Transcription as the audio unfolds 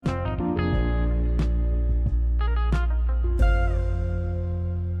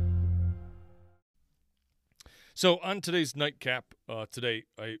So on today's Nightcap, today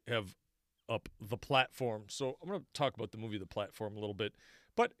I have up The Platform. So I'm going to talk about the movie The Platform a little bit.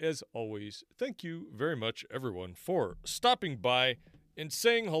 But as always, thank you very much, everyone, for stopping by and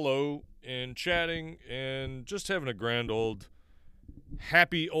saying hello and chatting and just having a grand old,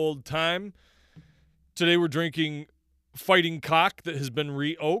 happy old time. Today we're drinking Fighting Cock that has been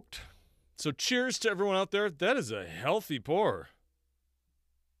re-oaked. So cheers to everyone out there. That is a healthy pour.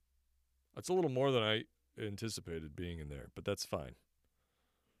 That's a little more than I anticipated being in there, but that's fine.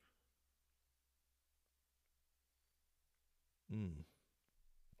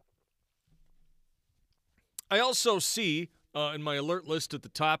 I also see in my alert list at the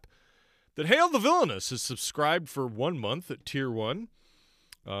top that Hail the Villainous has subscribed for 1 month at Tier 1.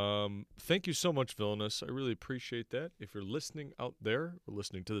 Thank you so much, Villainous. I really appreciate that. If you're listening out there or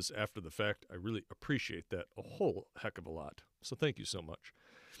listening to this after the fact, I really appreciate that a whole heck of a lot. So thank you so much.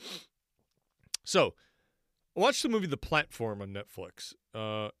 So, I watched the movie The Platform on Netflix.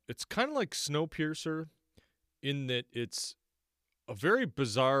 It's kind of like Snowpiercer in that it's a very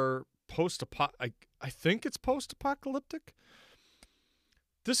bizarre I think it's post-apocalyptic.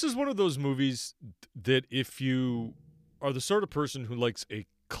 This is one of those movies that if you are the sort of person who likes a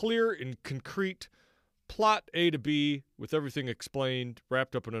clear and concrete plot A to B with everything explained,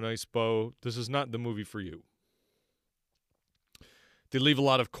 wrapped up in a nice bow, this is not the movie for you. They leave a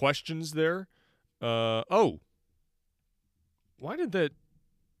lot of questions there. Why did that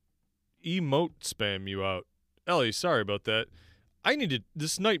emote spam you out? Ellie, sorry about that.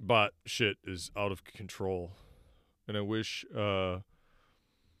 This Nightbot shit is out of control. And I wish now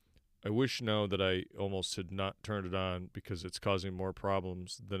that I almost had not turned it on because it's causing more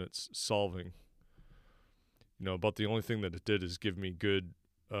problems than it's solving. You know, about the only thing that it did is give me good,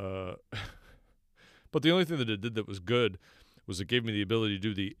 but the only thing that it did that was good was it gave me the ability to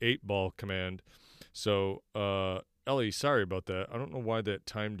do the 8-ball command. So, Ellie, sorry about that. I don't know why that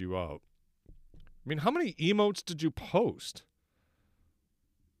timed you out. I mean, how many emotes did you post?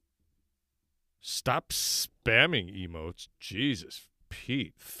 Stop spamming emotes. Jesus,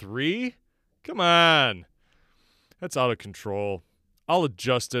 Pete. 3? Come on. That's out of control. I'll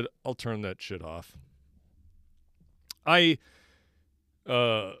adjust it. I'll turn that shit off.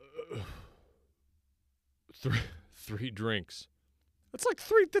 Three drinks. That's like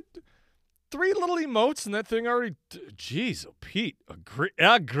three little emotes and that thing already. Jeez, oh, Pete.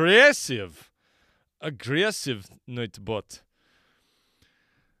 Aggressive Nightbot.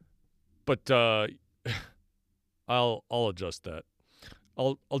 But I'll adjust that.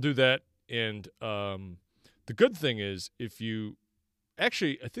 I'll do that. And the good thing is, I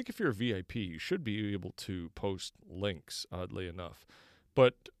think if you're a VIP, you should be able to post links. Oddly enough,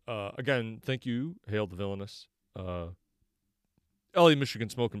 but again, thank you, Hail the Villainous. Ellie, Michigan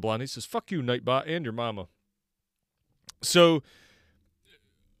Smoking Blondie says, "Fuck you, Nightbot, and your mama." So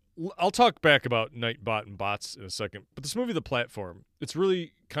I'll talk back about Nightbot and bots in a second, but this movie, The Platform, it's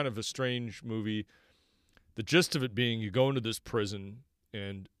really kind of a strange movie. The gist of it being you go into this prison,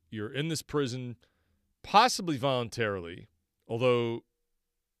 and you're in this prison possibly voluntarily, although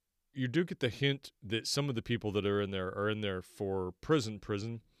you do get the hint that some of the people that are in there for prison.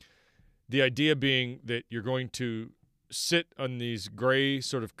 The idea being that you're going to sit on these gray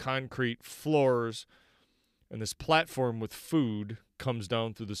sort of concrete floors, and this platform with food comes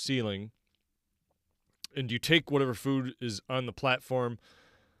down through the ceiling, and you take whatever food is on the platform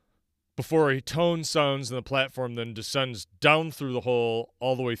before a tone sounds, and the platform then descends down through the hole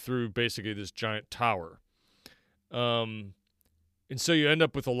all the way through basically this giant tower. And so you end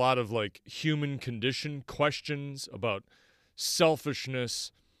up with a lot of like human condition questions about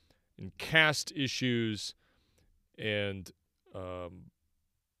selfishness and caste issues and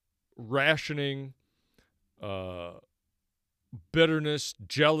rationing, bitterness,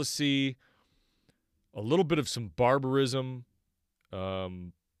 jealousy, a little bit of some barbarism.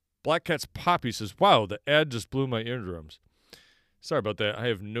 Black Cat's Poppy says, "Wow, the ad just blew my eardrums." Sorry about that. I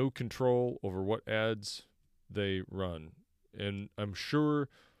have no control over what ads they run, and I'm sure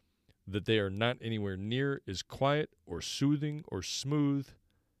that they are not anywhere near as quiet or soothing or smooth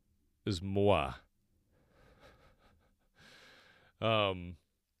as moi. My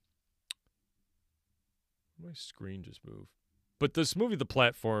screen just moved. But this movie, The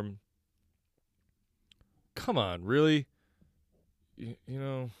Platform, come on, really? You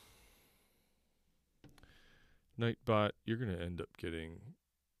know, Nightbot, you're going to end up getting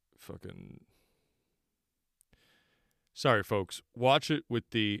fucking... Sorry, folks. Watch it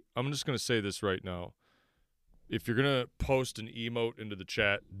with I'm just going to say this right now. If you're going to post an emote into the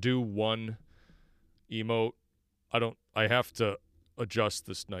chat, do one emote. I have to adjust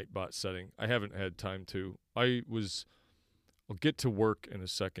this Nightbot setting. I haven't had time to. I'll get to work in a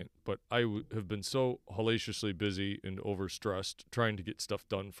second, but I have been so hellaciously busy and overstressed trying to get stuff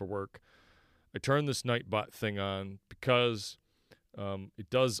done for work. I turned this Nightbot thing on because it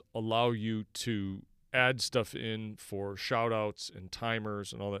does allow you to add stuff in for shout-outs and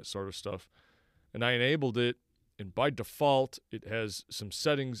timers and all that sort of stuff. And I enabled it, and by default, it has some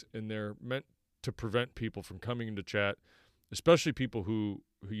settings in there meant to prevent people from coming into chat, especially people who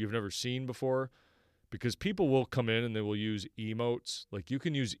you've never seen before, because people will come in and they will use emotes. Like, you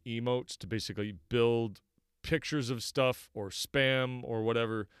can use emotes to basically build pictures of stuff or spam or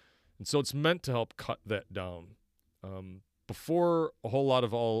whatever. And so it's meant to help cut that down. Before a whole lot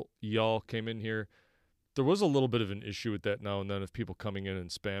of all y'all came in here, there was a little bit of an issue with that now and then of people coming in and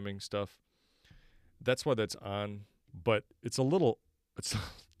spamming stuff. That's why that's on, but it's a little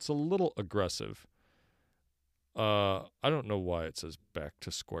aggressive. I don't know why it says back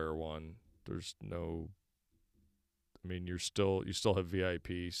to square one. There's no, I mean, you still have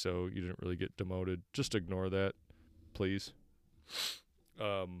VIP, so you didn't really get demoted. Just ignore that, please.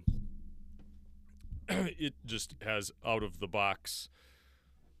 It just has out of the box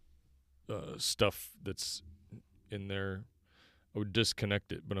stuff that's in there. I would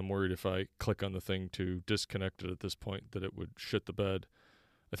disconnect it, but I'm worried if I click on the thing to disconnect it at this point that it would shit the bed.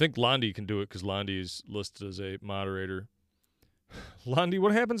 I think Londi can do it because Londi is listed as a moderator. Londi,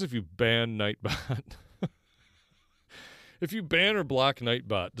 what happens if you ban Nightbot? If you ban or block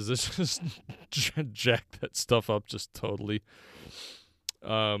Nightbot, does this just jack that stuff up just totally?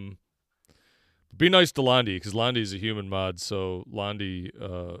 Be nice to Londi, because Londi is a human mod, so Londi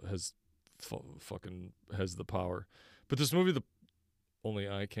fucking has the power. But this movie, only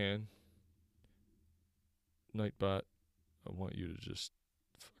I can. Nightbot, I want you to just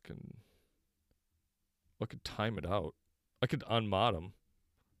fucking... I could time it out. I could unmod him.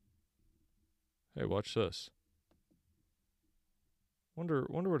 Hey, watch this. Wonder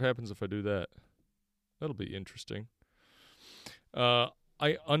what happens if I do that. That'll be interesting. I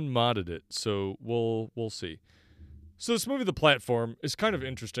unmodded it, so we'll see. So this movie, The Platform, is kind of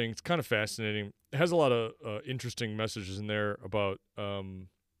interesting. It's kind of fascinating. It has a lot of interesting messages in there about,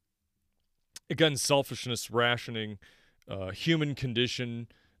 again, selfishness, rationing, human condition,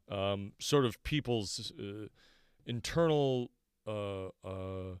 sort of people's internal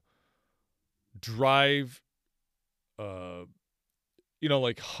drive,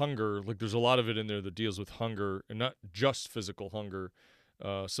 like hunger. Like, there's a lot of it in there that deals with hunger, and not just physical hunger.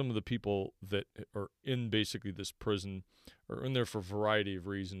 Some of the people that are in basically this prison are in there for a variety of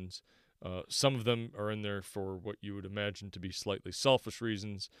reasons. Some of them are in there for what you would imagine to be slightly selfish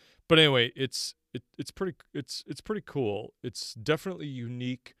reasons. But anyway, it's pretty cool. It's definitely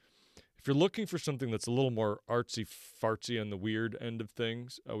unique. If you're looking for something that's a little more artsy-fartsy on the weird end of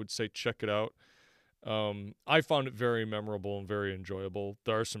things, I would say check it out. I found it very memorable and very enjoyable.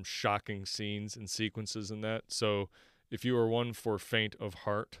 There are some shocking scenes and sequences in that, so if you are one for faint of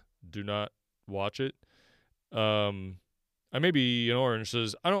heart, do not watch it. I may be an orange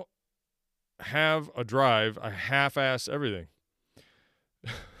says, I don't have a drive. I half-ass everything.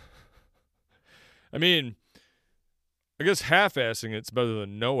 I mean, I guess half-assing it's better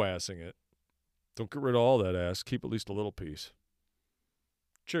than no-assing it. Don't get rid of all that ass. Keep at least a little piece.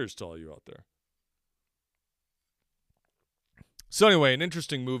 Cheers to all you out there. So anyway, an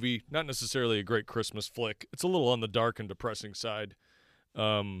interesting movie, not necessarily a great Christmas flick. It's a little on the dark and depressing side,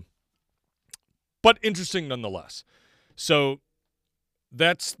 but interesting nonetheless. So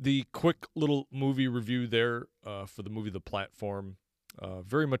that's the quick little movie review there for the movie The Platform.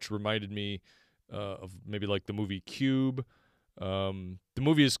 Very much reminded me of maybe like the movie Cube. The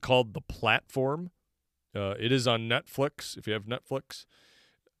movie is called The Platform. It is on Netflix, if you have Netflix.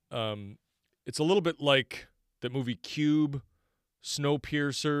 It's a little bit like the movie Cube,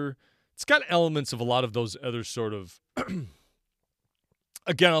 Snowpiercer. It's got elements of a lot of those other sort of,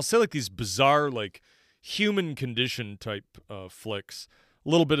 again, I'll say like these bizarre, like human condition type flicks. A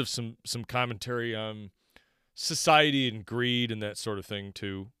little bit of some commentary on society and greed and that sort of thing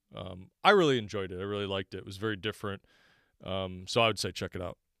too. I really enjoyed it. I really liked it. It was very different. So I would say check it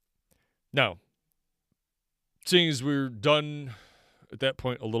out. Now, seeing as we're done at that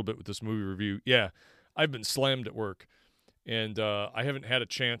point a little bit with this movie review, yeah, I've been slammed at work. And I haven't had a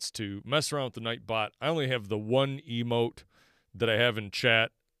chance to mess around with the Nightbot. I only have the one emote that I have in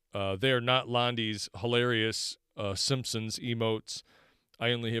chat. They are not Londi's hilarious Simpsons emotes. I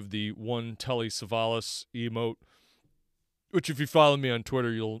only have the one Telly Savalas emote, which if you follow me on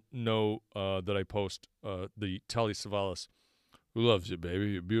Twitter, you'll know that I post the Telly Savalas, who loves you, baby,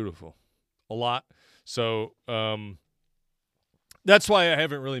 you're beautiful, a lot. So That's why I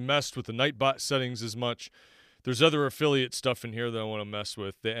haven't really messed with the Nightbot settings as much. There's other affiliate stuff in here that I want to mess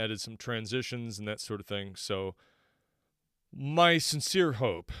with. They added some transitions and that sort of thing. So my sincere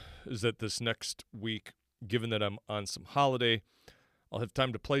hope is that this next week, given that I'm on some holiday, I'll have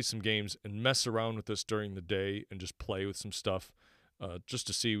time to play some games and mess around with this during the day and just play with some stuff just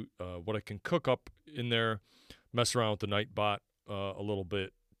to see what I can cook up in there, mess around with the Nightbot a little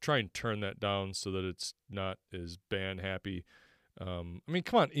bit, try and turn that down so that it's not as band happy. I mean,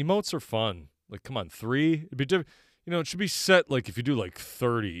 come on, emotes are fun. Like, come on, 3? It'd be different. You know, it should be set like if you do like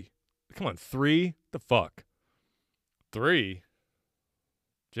 30. Come on, 3? The fuck? 3?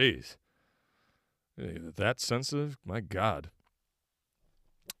 Jeez. That sensitive? My God.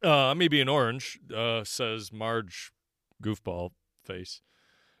 Maybe an orange, says Marge Goofball Face.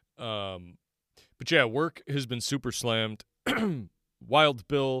 But yeah, work has been super slammed. Wild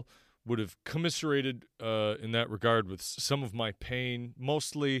Bill would have commiserated in that regard with some of my pain,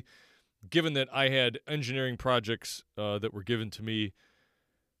 mostly given that I had engineering projects that were given to me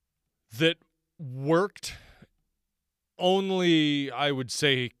that worked only, I would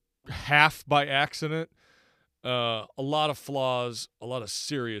say, half by accident. A lot of flaws, a lot of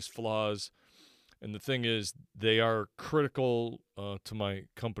serious flaws. And the thing is, they are critical to my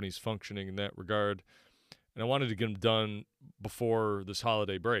company's functioning in that regard. And I wanted to get them done before this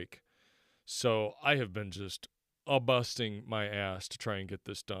holiday break. So I have been just busting my ass to try and get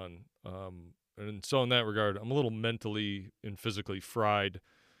this done. And so in that regard, I'm a little mentally and physically fried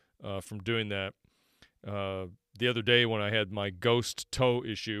from doing that. The other day when I had my ghost toe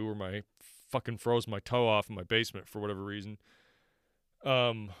issue where my fucking froze my toe off in my basement for whatever reason,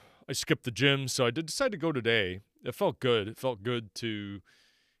 I skipped the gym, so I did decide to go today. It felt good. It felt good to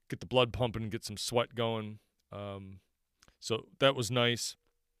get the blood pumping and get some sweat going. So that was nice.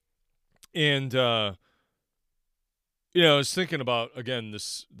 And, I was thinking about, again,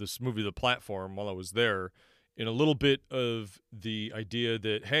 this movie, The Platform, while I was there, in a little bit of the idea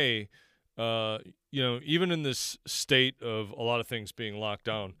that, hey, even in this state of a lot of things being locked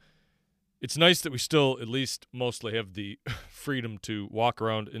down, it's nice that we still at least mostly have the freedom to walk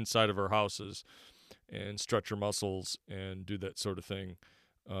around inside of our houses and stretch our muscles and do that sort of thing.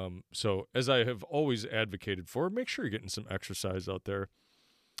 So as I have always advocated for, make sure you're getting some exercise out there.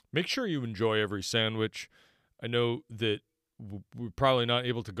 Make sure you enjoy every sandwich. I know that we're probably not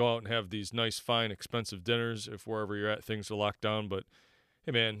able to go out and have these nice, fine, expensive dinners if wherever you're at things are locked down. But,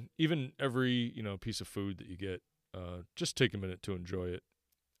 hey, man, even every, piece of food that you get, just take a minute to enjoy it.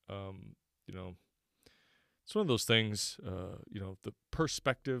 It's one of those things, the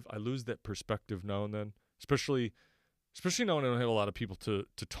perspective. I lose that perspective now and then, especially now when I don't have a lot of people to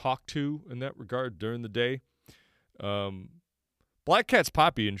talk to in that regard during the day. Black Cat's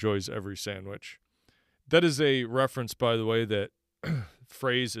Poppy enjoys every sandwich. That is a reference, by the way, that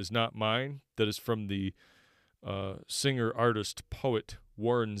phrase is not mine. That is from the singer, artist, poet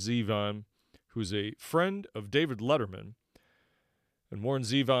Warren Zevon, who's a friend of David Letterman. And Warren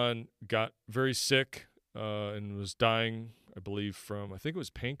Zevon got very sick and was dying, I believe, from, I think it was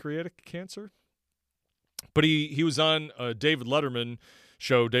pancreatic cancer. But he was on a David Letterman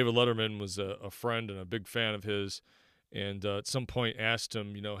show. David Letterman was a friend and a big fan of his. And at some point asked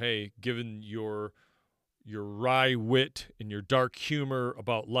him, hey, given your wry wit and your dark humor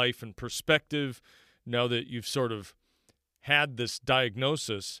about life and perspective, now that you've sort of had this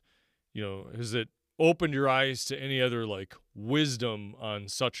diagnosis, has it opened your eyes to any other wisdom on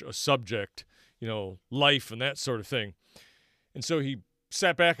such a subject, life and that sort of thing? And so he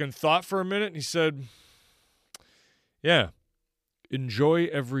sat back and thought for a minute and he said, yeah, enjoy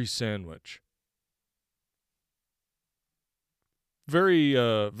every sandwich. Very,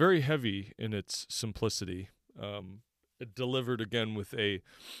 very heavy in its simplicity. It delivered again with a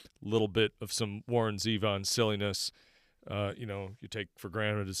little bit of some Warren Zevon silliness. You take for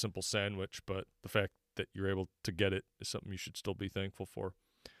granted a simple sandwich, but the fact that you're able to get it is something you should still be thankful for.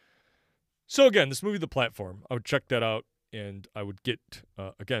 So again, this movie, The Platform, I would check that out, and I would get,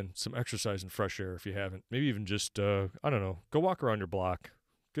 again, some exercise and fresh air if you haven't. Maybe even just, go walk around your block.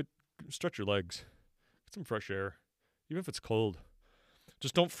 Stretch your legs. Get some fresh air, even if it's cold.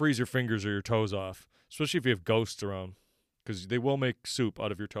 Just don't freeze your fingers or your toes off, especially if you have ghosts around, because they will make soup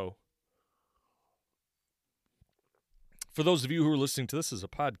out of your toe. For those of you who are listening to this as a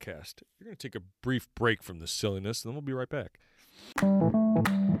podcast, you're going to take a brief break from this silliness, and then we'll be right back.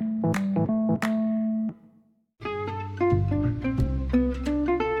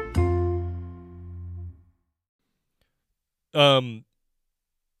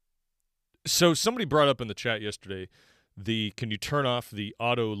 So somebody brought up in the chat yesterday can you turn off the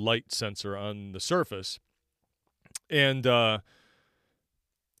auto light sensor on the Surface? And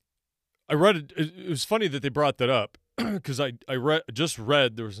I read it was funny that they brought that up because just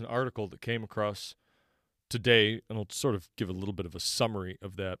read there was an article that came across today, and I'll sort of give a little bit of a summary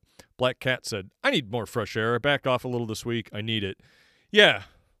of that. Black Cat said, "I need more fresh air. I backed off a little this week. I need it." Yeah,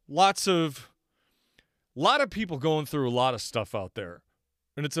 lot of people going through a lot of stuff out there,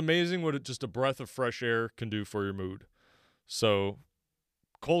 and it's amazing what just a breath of fresh air can do for your mood. So,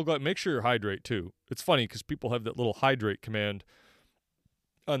 cold glass. Make sure you hydrate too. It's funny because people have that little hydrate command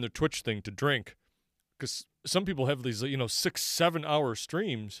on their Twitch thing to drink, because some people have these 6-7 hour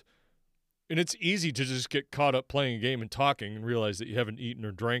streams. And it's easy to just get caught up playing a game and talking and realize that you haven't eaten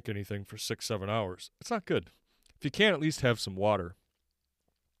or drank anything for 6-7 hours. It's not good. If you can, at least have some water.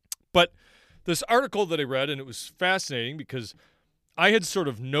 But this article that I read, and it was fascinating because I had sort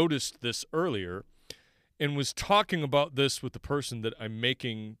of noticed this earlier and was talking about this with the person that I'm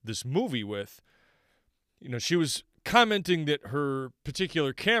making this movie with. She was commenting that her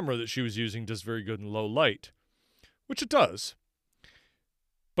particular camera that she was using does very good in low light, which it does.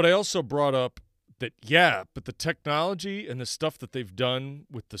 But I also brought up that, but the technology and the stuff that they've done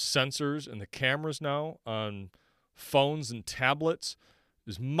with the sensors and the cameras now on phones and tablets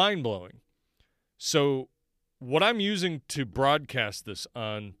is mind-blowing. So what I'm using to broadcast this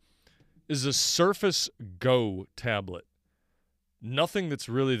on is a Surface Go tablet. Nothing that's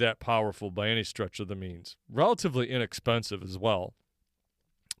really that powerful by any stretch of the means. Relatively inexpensive as well.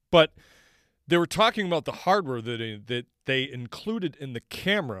 But they were talking about the hardware that they included in the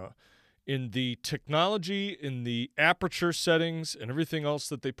camera, in the technology, in the aperture settings, and everything else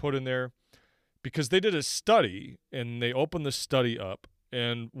that they put in there, because they did a study, and they opened the study up,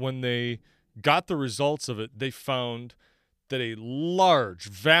 and when they got the results of it, they found that a large,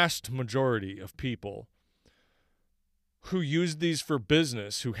 vast majority of people who used these for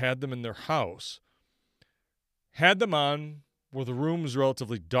business, who had them in their house, had them on where the room was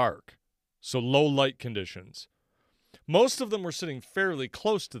relatively dark. So low light conditions. Most of them were sitting fairly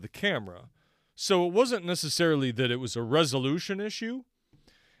close to the camera. So it wasn't necessarily that it was a resolution issue.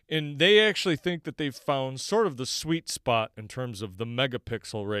 And they actually think that they've found sort of the sweet spot in terms of the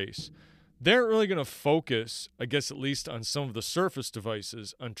megapixel race. They aren't really going to focus, I guess at least on some of the Surface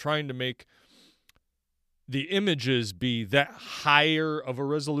devices, on trying to make the images be that higher of a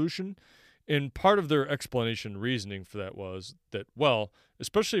resolution. And part of their explanation reasoning for that was that,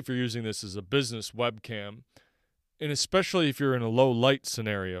 especially if you're using this as a business webcam, and especially if you're in a low light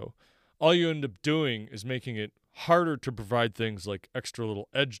scenario, all you end up doing is making it harder to provide things like extra little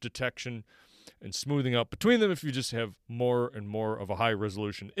edge detection and smoothing out between them if you just have more and more of a high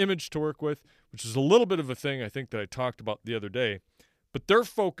resolution image to work with, which is a little bit of a thing I think that I talked about the other day. But they're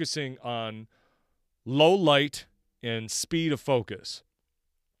focusing on low light and speed of focus.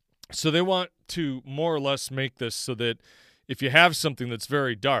 So they want to more or less make this so that if you have something that's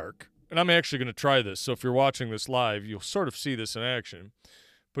very dark, and I'm actually going to try this, so if you're watching this live, you'll sort of see this in action.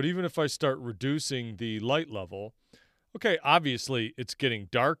 But even if I start reducing the light level, okay, obviously it's getting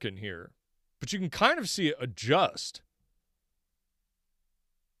dark in here, but you can kind of see it adjust.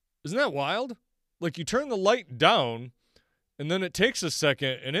 Isn't that wild? Like you turn the light down, and then it takes a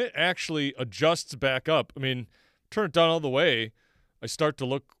second, and it actually adjusts back up. I mean, turn it down all the way, I start to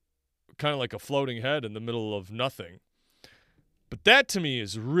look kind of like a floating head in the middle of nothing. But that to me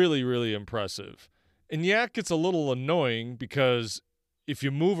is really, really impressive. And it gets a little annoying because if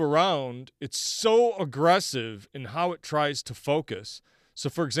you move around, it's so aggressive in how it tries to focus. So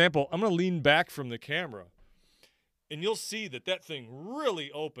for example, I'm going to lean back from the camera and you'll see that thing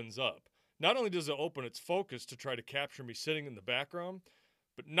really opens up. Not only does it open its focus to try to capture me sitting in the background,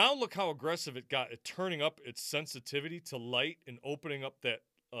 but now look how aggressive it got at turning up its sensitivity to light and opening up that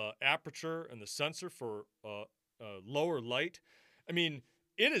aperture and the sensor for lower light. I mean,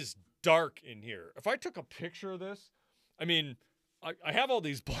 it is dark in here. If I took a picture of this, I mean, I have all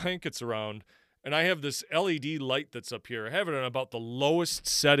these blankets around, and I have this LED light that's up here. I have it on about the lowest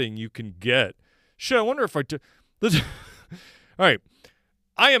setting you can get. Shit, I wonder if I took... All right.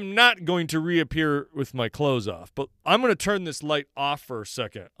 I am not going to reappear with my clothes off, but I'm going to turn this light off for a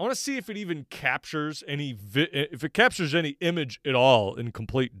second. I want to see if it even captures if it captures any image at all in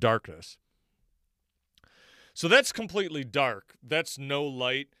complete darkness. So that's completely dark. That's no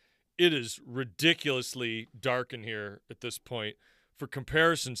light. It is ridiculously dark in here at this point. For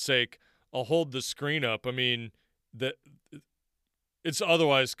comparison's sake, I'll hold the screen up. I mean, it's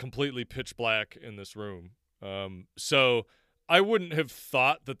otherwise completely pitch black in this room. So I wouldn't have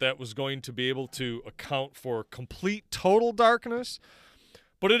thought that was going to be able to account for complete total darkness,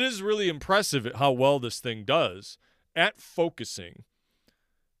 but it is really impressive at how well this thing does at focusing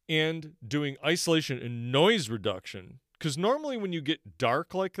and doing isolation and noise reduction. Because normally when you get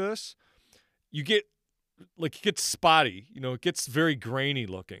dark like this, you get, like, it gets spotty. It gets very grainy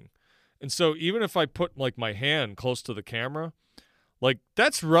looking. And so even if I put, like, my hand close to the camera, like,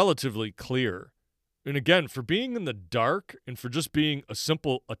 that's relatively clear. And again, for being in the dark and for just being a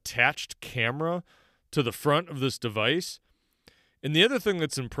simple attached camera to the front of this device. And the other thing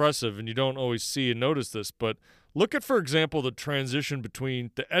that's impressive, and you don't always see and notice this, but look at, for example, the transition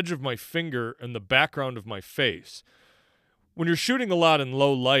between the edge of my finger and the background of my face. When you're shooting a lot in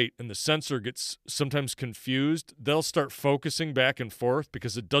low light and the sensor gets sometimes confused, they'll start focusing back and forth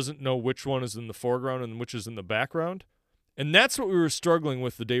because it doesn't know which one is in the foreground and which is in the background. And that's what we were struggling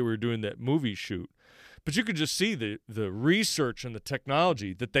with the day we were doing that movie shoot. But you could just see the research and the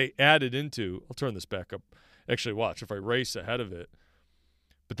technology that they added into. I'll turn this back up. Actually, watch if I race ahead of it.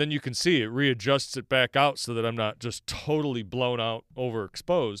 But then you can see it readjusts it back out so that I'm not just totally blown out,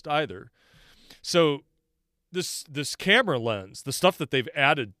 overexposed either. So this camera lens, the stuff that they've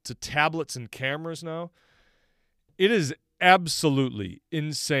added to tablets and cameras now, it is absolutely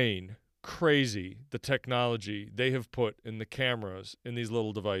insane, crazy, the technology they have put in the cameras in these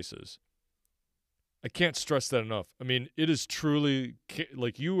little devices. I can't stress that enough. I mean, it is truly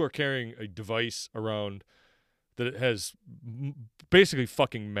like you are carrying a device around that it has basically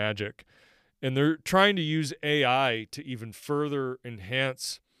fucking magic. And they're trying to use AI to even further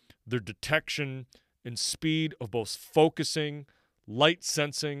enhance their detection and speed of both focusing, light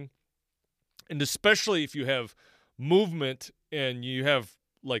sensing, and especially if you have movement and you have,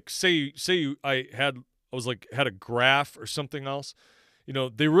 like, I had a graph or something else.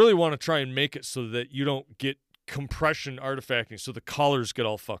 They really want to try and make it so that you don't get compression artifacting, so the colors get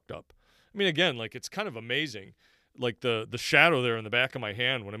all fucked up. I mean, again, like, it's kind of amazing, like the shadow there in the back of my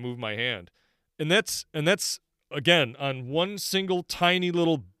hand when I move my hand. And that's again on one single tiny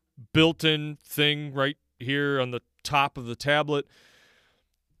little built-in thing right here on the top of the tablet,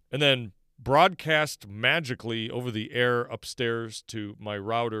 and then broadcast magically over the air upstairs to my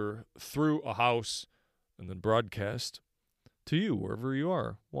router through a house, and then broadcast to you wherever you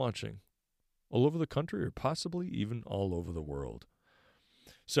are watching, all over the country or possibly even all over the world.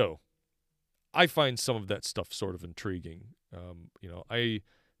 So I find some of that stuff sort of intriguing. I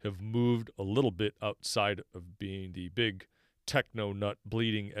have moved a little bit outside of being the big techno nut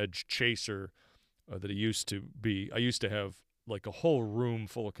bleeding edge chaser that I used to be. I used to have like a whole room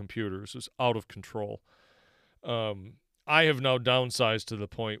full of computers. It was out of control. I have now downsized to the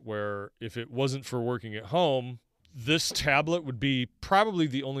point where if it wasn't for working at home, this tablet would be probably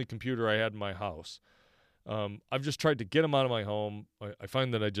the only computer I had in my house. I've just tried to get them out of my home. I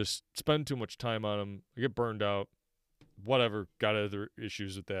find that I just spend too much time on them. I get burned out. Whatever, got other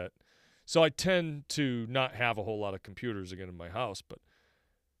issues with that. So I tend to not have a whole lot of computers again in my house. But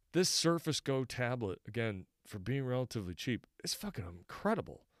this Surface Go tablet, again, for being relatively cheap, is fucking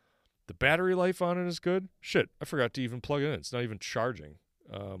incredible. The battery life on it is good. Shit, I forgot to even plug it in. It's not even charging.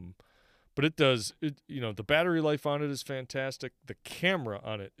 But it does, the battery life on it is fantastic. The camera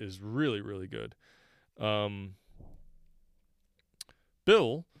on it is really, really good.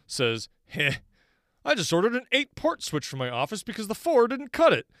 Bill says, I just ordered an 8-port switch for my office because the 4 didn't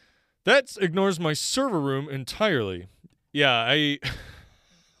cut it. That ignores my server room entirely. Yeah,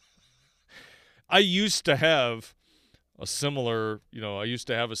 I used to have a similar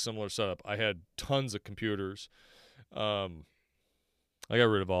setup. I had tons of computers. I got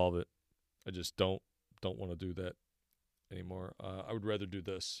rid of all of it. I just don't want to do that anymore. I would rather do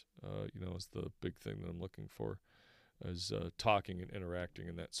this, is the big thing that I'm looking for, is talking and interacting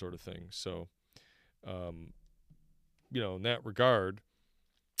and that sort of thing. So, in that regard,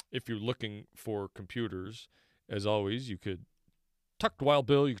 if you're looking for computers, as always, you could talk to Wild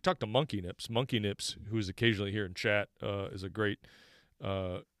Bill. You could talk to Monkey Nips. Monkey Nips, who is occasionally here in chat, is a great,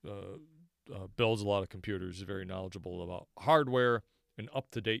 builds a lot of computers, is very knowledgeable about hardware and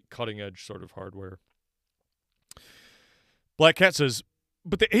up-to-date, cutting-edge sort of hardware. Black Cat says,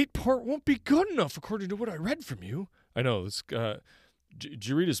 but the 8-port won't be good enough according to what I read from you. I know. Did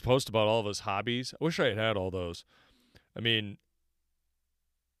you read his post about all of his hobbies? I wish I had all those. I mean,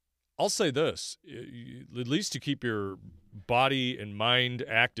 I'll say this. At least you keep your body and mind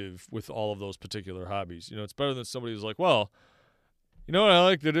active with all of those particular hobbies. It's better than somebody who's like, well, what I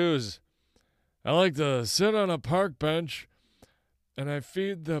like to do is I like to sit on a park bench and I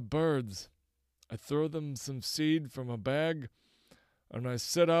feed the birds. I throw them some seed from a bag, and I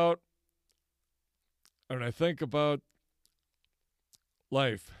sit out, and I think about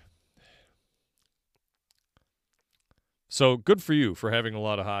life. So good for you for having a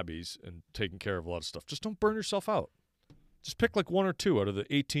lot of hobbies and taking care of a lot of stuff. Just don't burn yourself out. Just pick like 1 or 2 out of the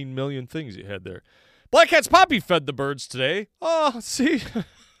 18 million things you had there. Black Cat's Poppy fed the birds today. Oh, see?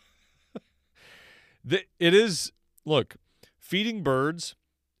 It is, look, feeding birds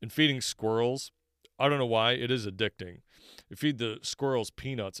and feeding squirrels, I don't know why, it is addicting. I feed the squirrels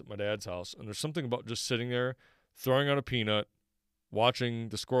peanuts at my dad's house, and there's something about just sitting there, throwing out a peanut, watching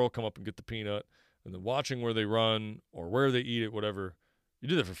the squirrel come up and get the peanut, and then watching where they run or where they eat it, whatever. You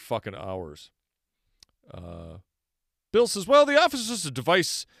do that for fucking hours. Bill says, well, the office is just a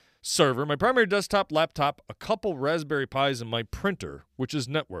device server, my primary desktop, laptop, a couple Raspberry Pis, and my printer, which is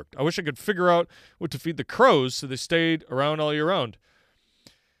networked. I wish I could figure out what to feed the crows so they stayed around all year round.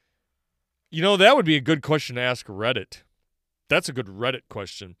 You know, that would be a good question to ask Reddit. That's a good Reddit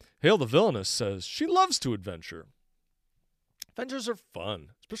question. Hail the Villainous says she loves to adventure. Adventures are fun,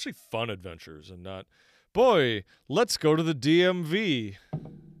 especially fun adventures, and not, boy, let's go to the DMV.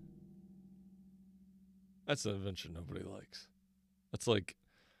 That's an adventure nobody likes. That's like,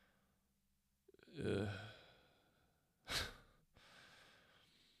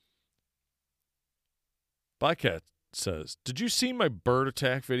 Bycat says, did you see my bird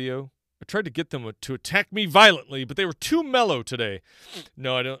attack video? I tried to get them to attack me violently, but they were too mellow today.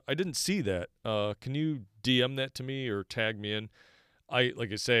 No, I didn't see that. Can you DM that to me or tag me in? I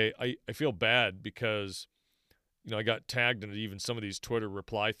feel bad because, I got tagged in even some of these Twitter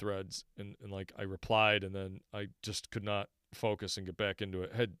reply threads, and like I replied, and then I just could not focus and get back into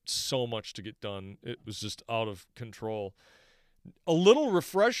it. I had so much to get done. It was just out of control. A little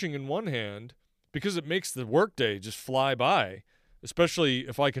refreshing in one hand because it makes the workday just fly by, especially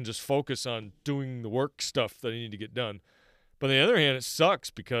if I can just focus on doing the work stuff that I need to get done. But on the other hand, it sucks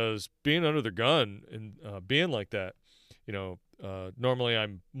because being under the gun and being like that, normally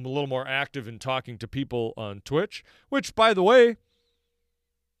I'm a little more active in talking to people on Twitch, which, by the way,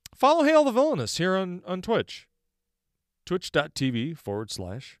 follow Hail the Villainous here on Twitch.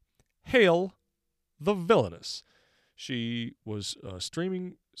 Twitch.tv/Hail the Villainous. She was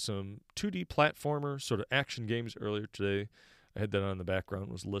streaming some 2D platformer sort of action games earlier today. I had that on in the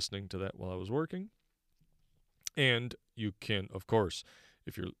background, was listening to that while I was working. And you can, of course,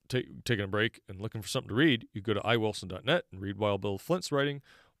 if you're taking a break and looking for something to read, you go to iwilson.net and read Wild Bill Flint's writing,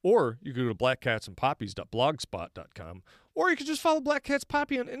 or you go to blackcatsandpoppies.blogspot.com, or you can just follow Black Cats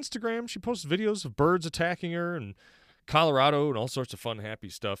Poppy on Instagram. She posts videos of birds attacking her and Colorado and all sorts of fun, happy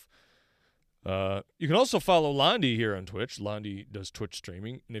stuff. You can also follow Londi here on Twitch. Londi does Twitch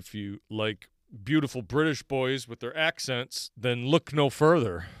streaming, and if you like beautiful British boys with their accents, then look no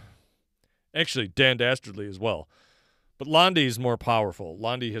further. Actually, Dan Dastardly as well. But Londi is more powerful.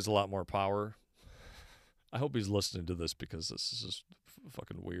 Londi has a lot more power. I hope he's listening to this because this is just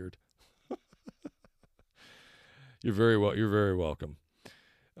fucking weird. You're very welcome.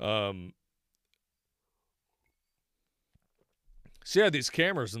 So yeah, these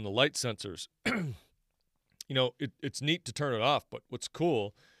cameras and the light sensors, it's neat to turn it off, but what's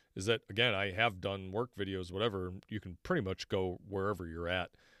cool is that, again, I have done work videos, whatever, you can pretty much go wherever you're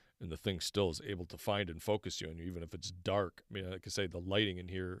at, and the thing still is able to find and focus you on you, even if it's dark. I mean, like I say, the lighting in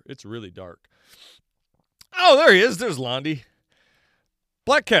here, it's really dark. Oh, there he is. There's Londi.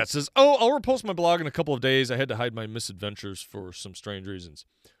 Black Cat says, I'll repost my blog in a couple of days. I had to hide my misadventures for some strange reasons.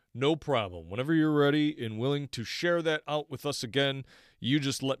 No problem. Whenever you're ready and willing to share that out with us again, you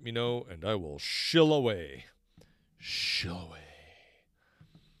just let me know, and I will shill away. Shill away.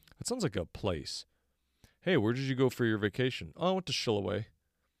 That sounds like a place. Hey, where did you go for your vacation? Oh, I went to Shillaway.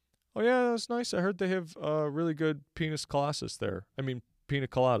 Oh, yeah, that's nice. I heard they have really good pina coladas there. I mean, pina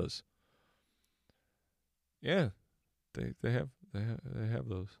coladas. Yeah, they have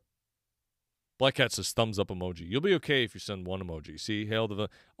those. Black Cat says thumbs up emoji. You'll be okay if you send one emoji. See, hail the.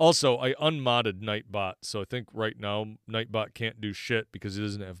 Also, I unmodded Nightbot, so I think right now Nightbot can't do shit because he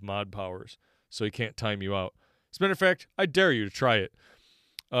doesn't have mod powers, so he can't time you out. As a matter of fact, I dare you to try it.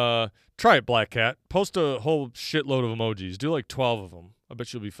 Try it, Black Cat. Post a whole shitload of emojis. Do like 12 of them. I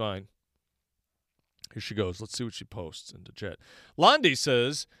bet you'll be fine. Here she goes. Let's see what she posts into chat. Londi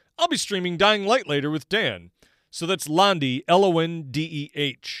says, I'll be streaming Dying Light later with Dan. So that's Londi,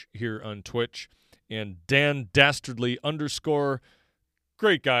 Londeh, here on Twitch. And Dan Dastardly _.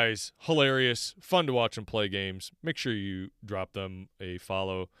 Great guys. Hilarious. Fun to watch them play games. Make sure you drop them a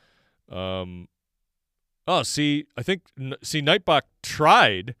follow. Nightbot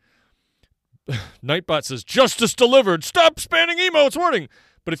tried. Nightbot says, justice delivered. Stop spamming emotes, warning.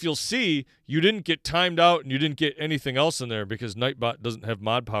 But if you'll see, you didn't get timed out and you didn't get anything else in there because Nightbot doesn't have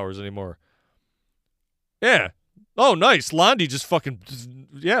mod powers anymore. Yeah. Oh, nice. Londi just fucking,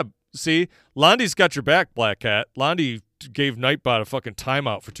 yeah. See, Londi's got your back, Black Cat. Londi gave Nightbot a fucking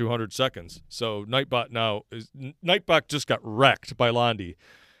timeout for 200 seconds. So Nightbot just got wrecked by Londi.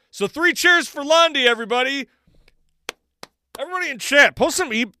 So 3 cheers for Londi, everybody. Everybody in chat, post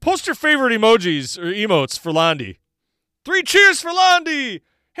your favorite emojis or emotes for Londi. 3 cheers for Londi!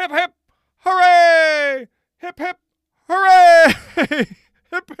 Hip hip hooray! Hip hip hooray!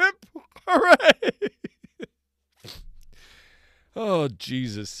 Hip hip hooray! Oh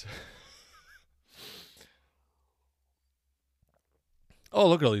Jesus! Oh,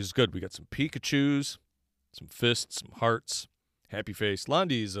 look at all these. Good. We got some Pikachus, some fists, some hearts, happy face.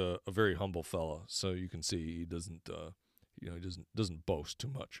 Londi's a very humble fella, so you can see he doesn't. He doesn't boast too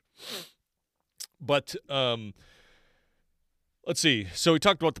much. But let's see. So we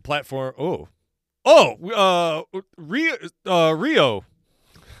talked about the platform. Rio,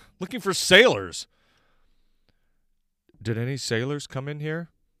 looking for sailors. Did any sailors come in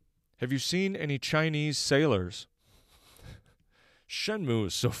here? Have you seen any Chinese sailors? Shenmue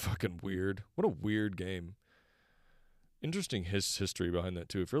is so fucking weird. What a weird game. Interesting history behind that,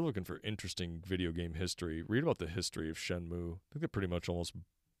 too. If you're looking for interesting video game history, read about the history of Shenmue. I think they pretty much almost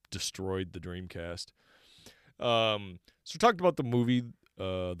destroyed the Dreamcast. So we talked about the movie,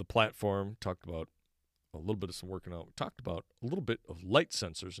 the platform, talked about a little bit of some working out. We talked about a little bit of light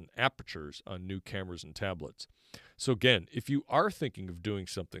sensors and apertures on new cameras and tablets. So again, if you are thinking of doing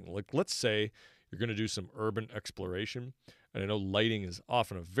something, like let's say you're going to do some urban exploration, and I know lighting is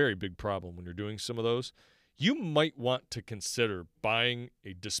often a very big problem when you're doing some of those, you might want to consider buying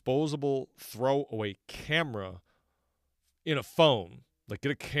a disposable throwaway camera in a phone. Like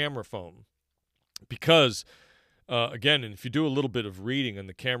get a camera phone. Because, again, and if you do a little bit of reading and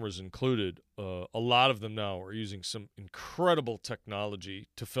the cameras included, a lot of them now are using some incredible technology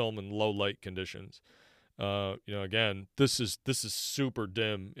to film in low light conditions. Again, this is super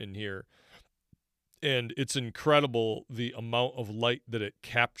dim in here. And it's incredible the amount of light that it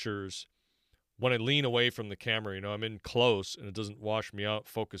captures when I lean away from the camera. I'm in close and it doesn't wash me out.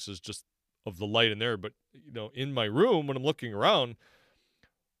 Focus is just of the light in there. But, in my room when I'm looking around,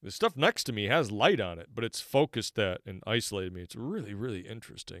 the stuff next to me has light on it, but it's focused that and isolated me. It's really, really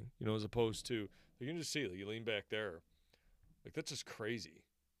interesting, as opposed to, you can just see, like, you lean back there. Like, that's just crazy.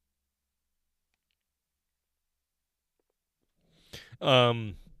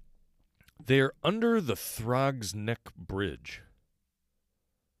 They're under the Throg's Neck Bridge.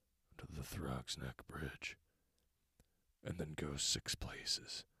 Under the Throg's Neck Bridge. And then go 6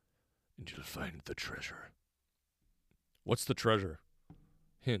 places. And you'll find the treasure. What's the treasure?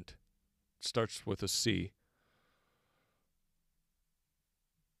 Hint. It starts with a C.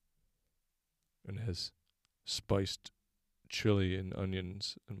 And has spiced chili and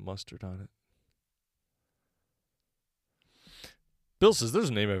onions and mustard on it. Bill says, there's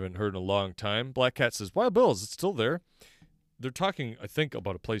a name I haven't heard in a long time. Black Cat says, Wild Bill, is it still there? They're talking, I think,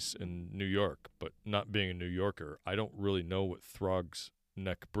 about a place in New York, but not being a New Yorker, I don't really know what Throg's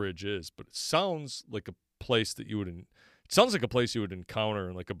Neck Bridge is, but it sounds like a place that you would... It sounds like a place you would encounter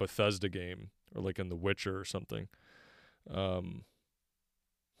in like a Bethesda game or like in The Witcher or something. And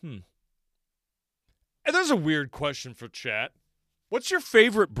there's a weird question for chat. What's your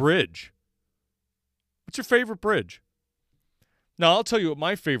favorite bridge? What's your favorite bridge? Now, I'll tell you what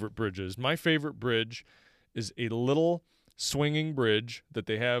my favorite bridge is. My favorite bridge is a little swinging bridge that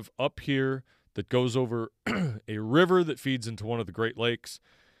they have up here that goes over a river that feeds into one of the Great Lakes.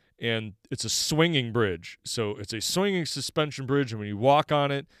 And it's a swinging bridge. So it's a swinging suspension bridge, and when you walk on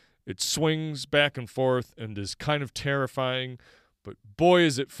it, it swings back and forth and is kind of terrifying. But boy,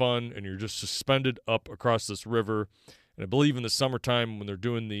 is it fun, and you're just suspended up across this river. And I believe in the summertime when they're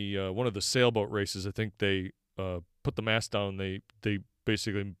doing the one of the sailboat races, I think they put the mast down. They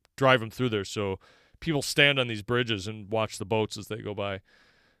basically drive them through there. So people stand on these bridges and watch the boats as they go by.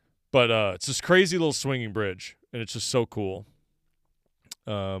 But it's this crazy little swinging bridge, and it's just so cool.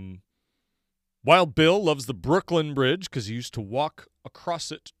 Wild Bill loves the Brooklyn Bridge because he used to walk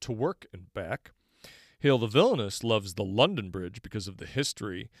across it to work and back. Hail the Villainous loves the London Bridge because of the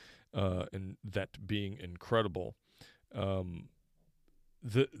history and that being incredible. The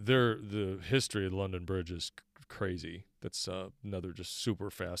history of the London Bridge is crazy. That's another just super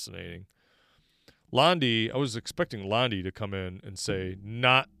fascinating. Londi, I was expecting Londi to come in and say,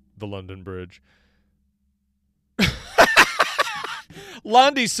 not the London Bridge.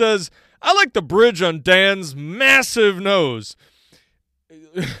 Londi says, I like the bridge on Dan's massive nose.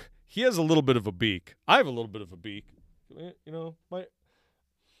 He has a little bit of a beak. I have a little bit of a beak. I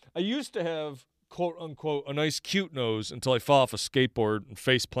used to have, quote unquote, a nice cute nose until I fell off a skateboard and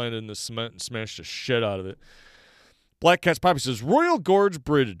face planted in the cement and smashed the shit out of it. Black Cat's Poppy says, Royal Gorge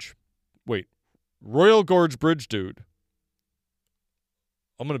Bridge. Wait, Royal Gorge Bridge, dude.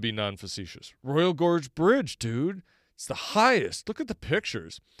 I'm going to be non-facetious. Royal Gorge Bridge, dude. It's the highest. Look at the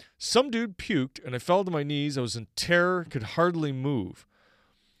pictures. Some dude puked, and I fell to my knees. I was in terror, could hardly move.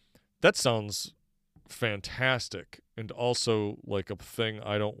 That sounds fantastic, and also like a thing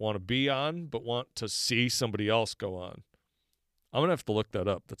I don't want to be on, but want to see somebody else go on. I'm going to have to look that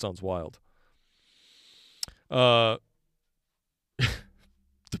up. That sounds wild. The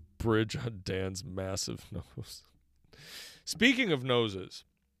bridge on Dan's massive nose. Speaking of noses,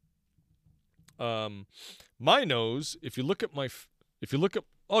 my nose, if you look at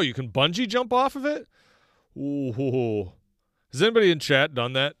oh, you can bungee jump off of it? Ooh. Has anybody in chat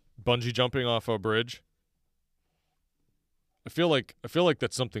done that? Bungee jumping off a bridge? I feel like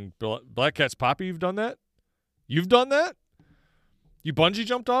that's something. Black Cat's Poppy, you've done that? You've done that? You bungee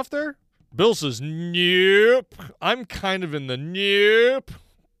jumped off there? Bill says, nope. I'm kind of in the nope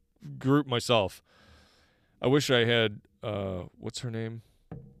group myself. I wish I had, what's her name?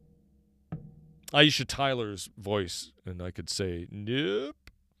 Aisha Tyler's voice, and I could say, nope.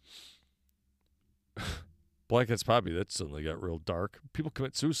 Black Cat's Poppy, that suddenly got real dark. People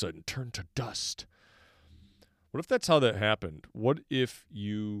commit suicide and turn to dust. What if that's how that happened? What if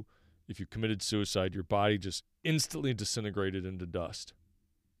you committed suicide, your body just instantly disintegrated into dust?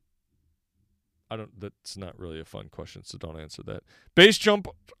 That's not really a fun question, so don't answer that. Base jump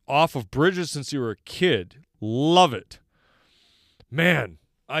off of bridges since you were a kid. Love it. Man,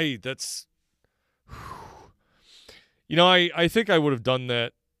 I think I would have done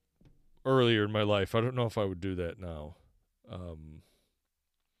that earlier in my life. I don't know if I would do that now.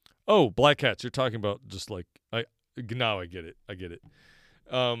 Oh, Black Cats, you're talking about just like, now I get it.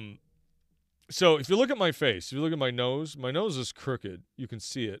 So if you look at my face, if you look at my nose is crooked. You can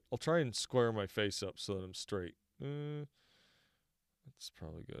see it. I'll try and square my face up so that I'm straight. That's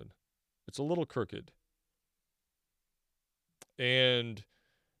probably good. It's a little crooked. And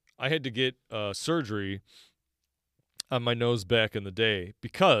I had to get surgery on my nose back in the day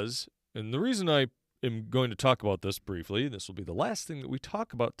because, and the reason I am going to talk about this briefly, this will be the last thing that we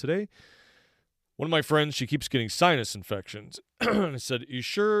talk about today. One of my friends, she keeps getting sinus infections. And I said, you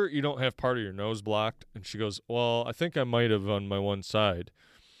sure you don't have part of your nose blocked? And she goes, well, I think I might have on my one side.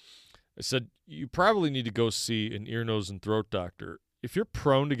 I said, you probably need to go see an ear, nose, and throat doctor. If you're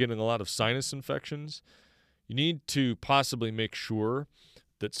prone to getting a lot of sinus infections, you need to possibly make sure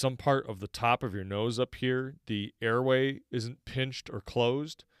that some part of the top of your nose up here, the airway isn't pinched or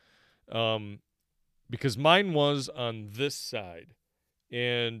closed. Because mine was on this side.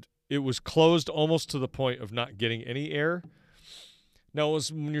 And it was closed almost to the point of not getting any air. Now,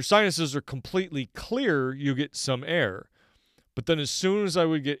 when your sinuses are completely clear, you get some air. But then as soon as I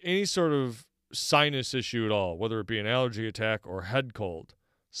would get any sort of sinus issue at all, whether it be an allergy attack or head cold,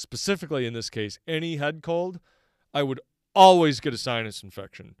 specifically in this case, any head cold, I would always get a sinus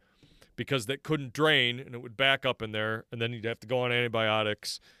infection because that couldn't drain and it would back up in there, and then you'd have to go on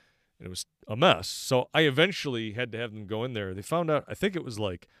antibiotics, and it was a mess. So I eventually had to have them go in there. They found out, I think it was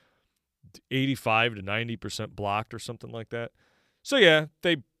like 85 to 90% blocked or something like that. So yeah,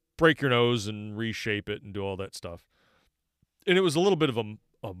 they break your nose and reshape it and do all that stuff. And it was a little bit of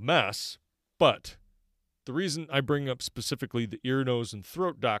a mess, but the reason I bring up specifically the ear, nose, and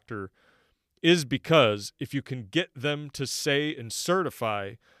throat doctor is because if you can get them to say and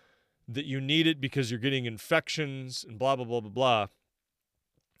certify that you need it because you're getting infections and blah, blah, blah, blah, blah,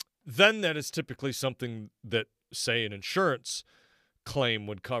 then that is typically something that, say, an insurance claim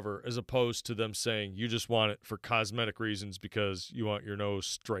would cover, as opposed to them saying you just want it for cosmetic reasons because you want your nose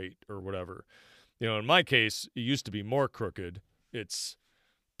straight or whatever. You know, in my case, it used to be more crooked. It's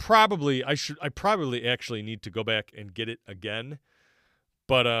probably, I probably actually need to go back and get it again.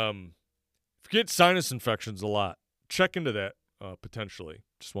 But if you get sinus infections a lot, check into that potentially.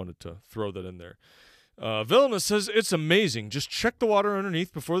 Just wanted to throw that in there. Villainous says, it's amazing. Just check the water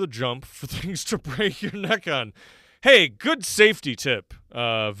underneath before the jump for things to break your neck on. Hey, good safety tip,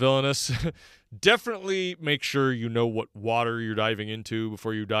 Villainous. Definitely make sure you know what water you're diving into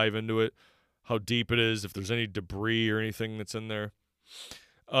before you dive into it, how deep it is, if there's any debris or anything that's in there.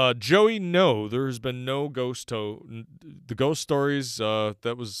 Joey, no, there has been no ghost toe. The ghost stories,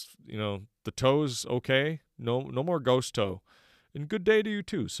 that was, the toe is okay. No more ghost toe. And good day to you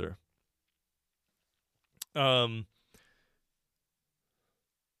too, sir.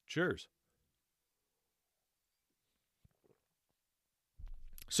 Cheers.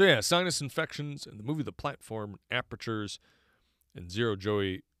 So yeah, sinus infections and the movie The Platform, apertures, and Zero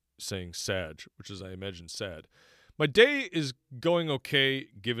Joey saying sad, which is, I imagine, sad. My day is going okay,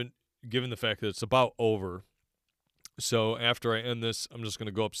 given the fact that it's about over. So after I end this, I'm just going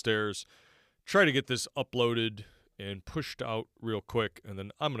to go upstairs, try to get this uploaded and pushed out real quick, and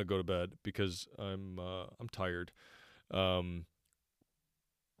then I'm going to go to bed because I'm tired. Badass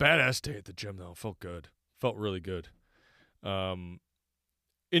day at the gym, though. Felt good. Felt really good. In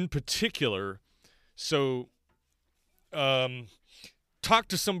particular, so talk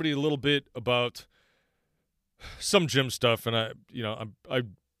to somebody a little bit about some gym stuff, and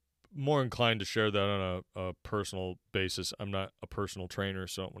I'm more inclined to share that on a personal basis. I'm not a personal trainer,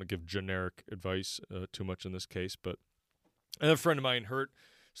 so I don't want to give generic advice too much in this case. But a friend of mine hurt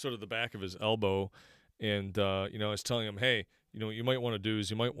sort of the back of his elbow, and I was telling him, hey, what you might want to do is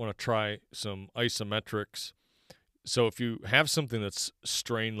you might want to try some isometrics. So if you have something that's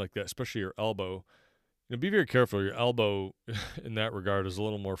strained like that, especially your elbow, be very careful. Your elbow, in that regard, is a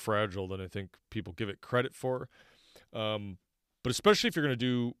little more fragile than I think people give it credit for. But especially if you're going to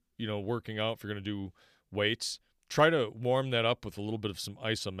do, working out, if you're going to do weights, try to warm that up with a little bit of some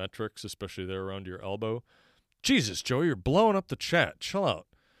isometrics, especially there around your elbow. Jesus, Joey, you're blowing up the chat. Chill out.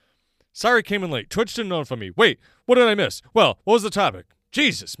 Sorry, came in late. Twitch didn't notify me. Wait, what did I miss? Well, what was the topic?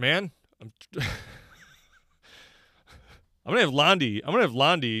 Jesus, man. I'm gonna have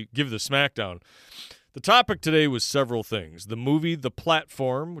Londi give the smackdown. The topic today was several things. The movie The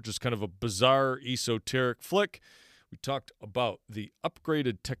Platform, which is kind of a bizarre, esoteric flick. We talked about the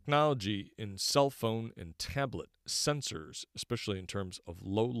upgraded technology in cell phone and tablet sensors, especially in terms of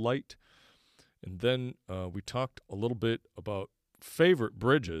low light. And then we talked a little bit about favorite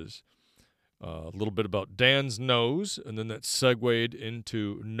bridges, a little bit about Dan's nose, and then that segued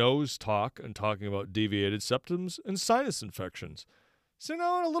into nose talk and talking about deviated septums and sinus infections. So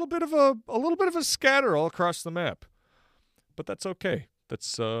a little bit of a scatter all across the map, but that's okay.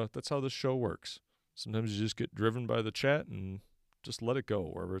 That's how this show works. Sometimes you just get driven by the chat and just let it go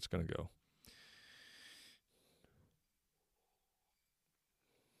wherever it's going to go.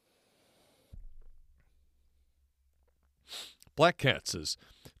 Black Cat says,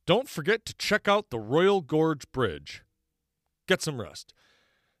 "Don't forget to check out the Royal Gorge Bridge. Get some rest."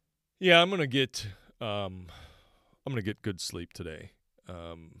 Yeah, I'm gonna get good sleep today.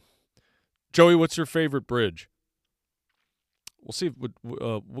 Joey, what's your favorite bridge? We'll see.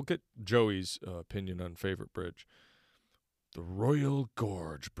 We'll get Joey's opinion on favorite bridge. The Royal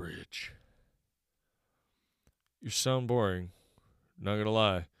Gorge Bridge. You sound boring. Not gonna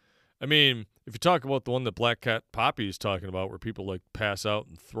lie. I mean, if you talk about the one that Black Cat Poppy is talking about, where people like pass out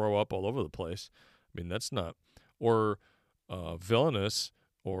and throw up all over the place, I mean that's not. Or Villainous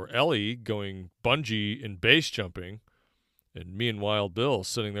or Ellie going bungee and base jumping, and me and Wild Bill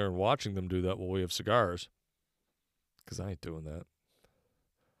sitting there and watching them do that while we have cigars. Because I ain't doing that.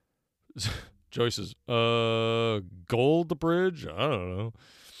 Joey says, Gold Bridge? I don't know.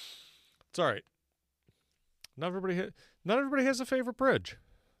 It's all right. Not everybody has a favorite bridge.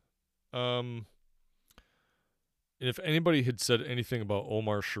 And if anybody had said anything about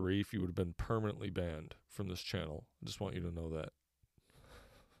Omar Sharif, you would have been permanently banned from this channel. I just want you to know that.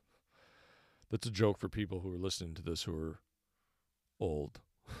 That's a joke for people who are listening to this who are old.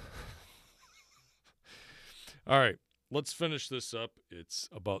 All right, let's finish this up. It's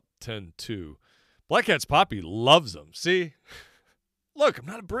about 10:02. Black Cat's Poppy loves them. See? Look, I'm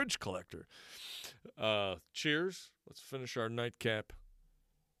not a bridge collector. Cheers. Let's finish our nightcap.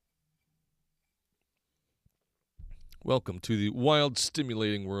 Welcome to the wild,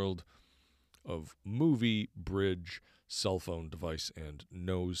 stimulating world of movie, bridge, cell phone device, and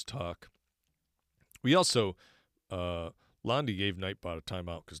nose talk. We also, Londi gave Nightbot a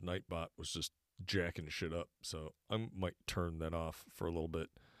timeout because Nightbot was just jacking shit up. So I might turn that off for a little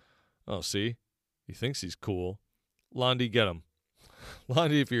bit. Oh, see? He thinks he's cool. Londi, get him.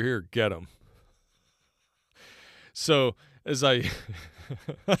 Londi, if you're here, get him. So, as I...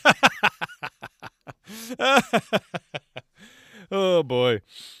 Oh, boy.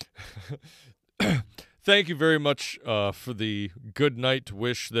 Thank you very much for the good night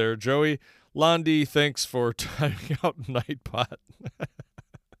wish there, Joey. Londi, thanks for timing out Nightbot.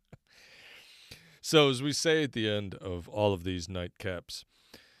 So, as we say at the end of all of these nightcaps,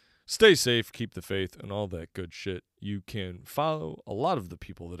 stay safe, keep the faith, and all that good shit. You can follow a lot of the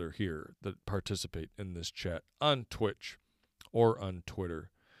people that are here that participate in this chat on Twitch or on Twitter.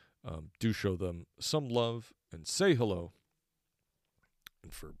 Do show them some love and say hello.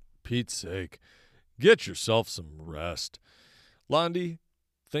 And for Pete's sake, get yourself some rest. Londi,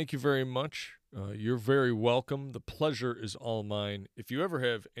 thank you very much. You're very welcome. The pleasure is all mine. If you ever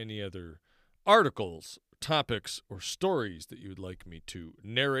have any other articles, topics, or stories that you would like me to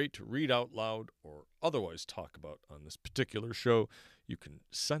narrate, read out loud, or otherwise talk about on this particular show, you can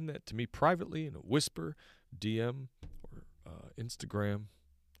send that to me privately in a whisper, DM, or Instagram.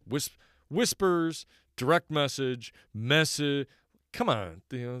 Whispers, direct message. Come on,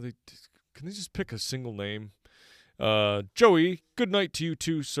 can they just pick a single name? Joey, good night to you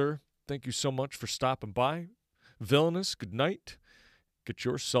too, sir. Thank you so much for stopping by. Villainous, good night. Get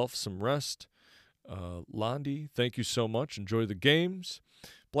yourself some rest. Londi, thank you so much. Enjoy the games.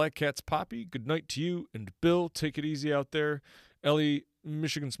 Black Cat's Poppy, good night to you. And Bill, take it easy out there. Ellie,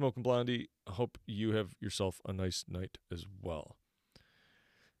 Michigan Smoking Blondie, I hope you have yourself a nice night as well.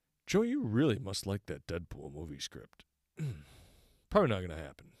 Joe, you really must like that Deadpool movie script. Probably not going to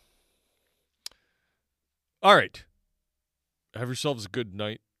happen. All right. Have yourselves a good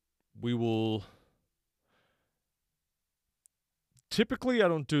night. We will... Typically, I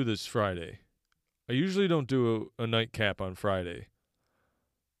don't do this Friday. I usually don't do a nightcap on Friday.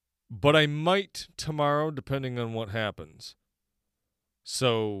 But I might tomorrow, depending on what happens.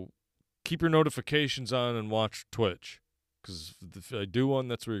 So keep your notifications on and watch Twitch. Because if I do one,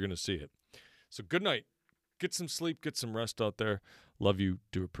 that's where you're going to see it. So good night. Get some sleep. Get some rest out there. Love you.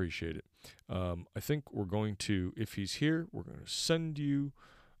 Do appreciate it. I think we're going to, if he's here, we're going to send you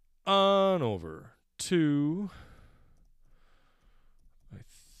on over to... I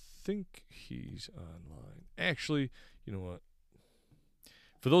think he's online. Actually, you know what?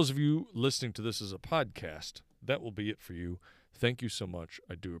 For those of you listening to this as a podcast, that will be it for you. Thank you so much.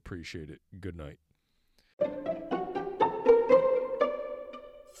 I do appreciate it. Good night.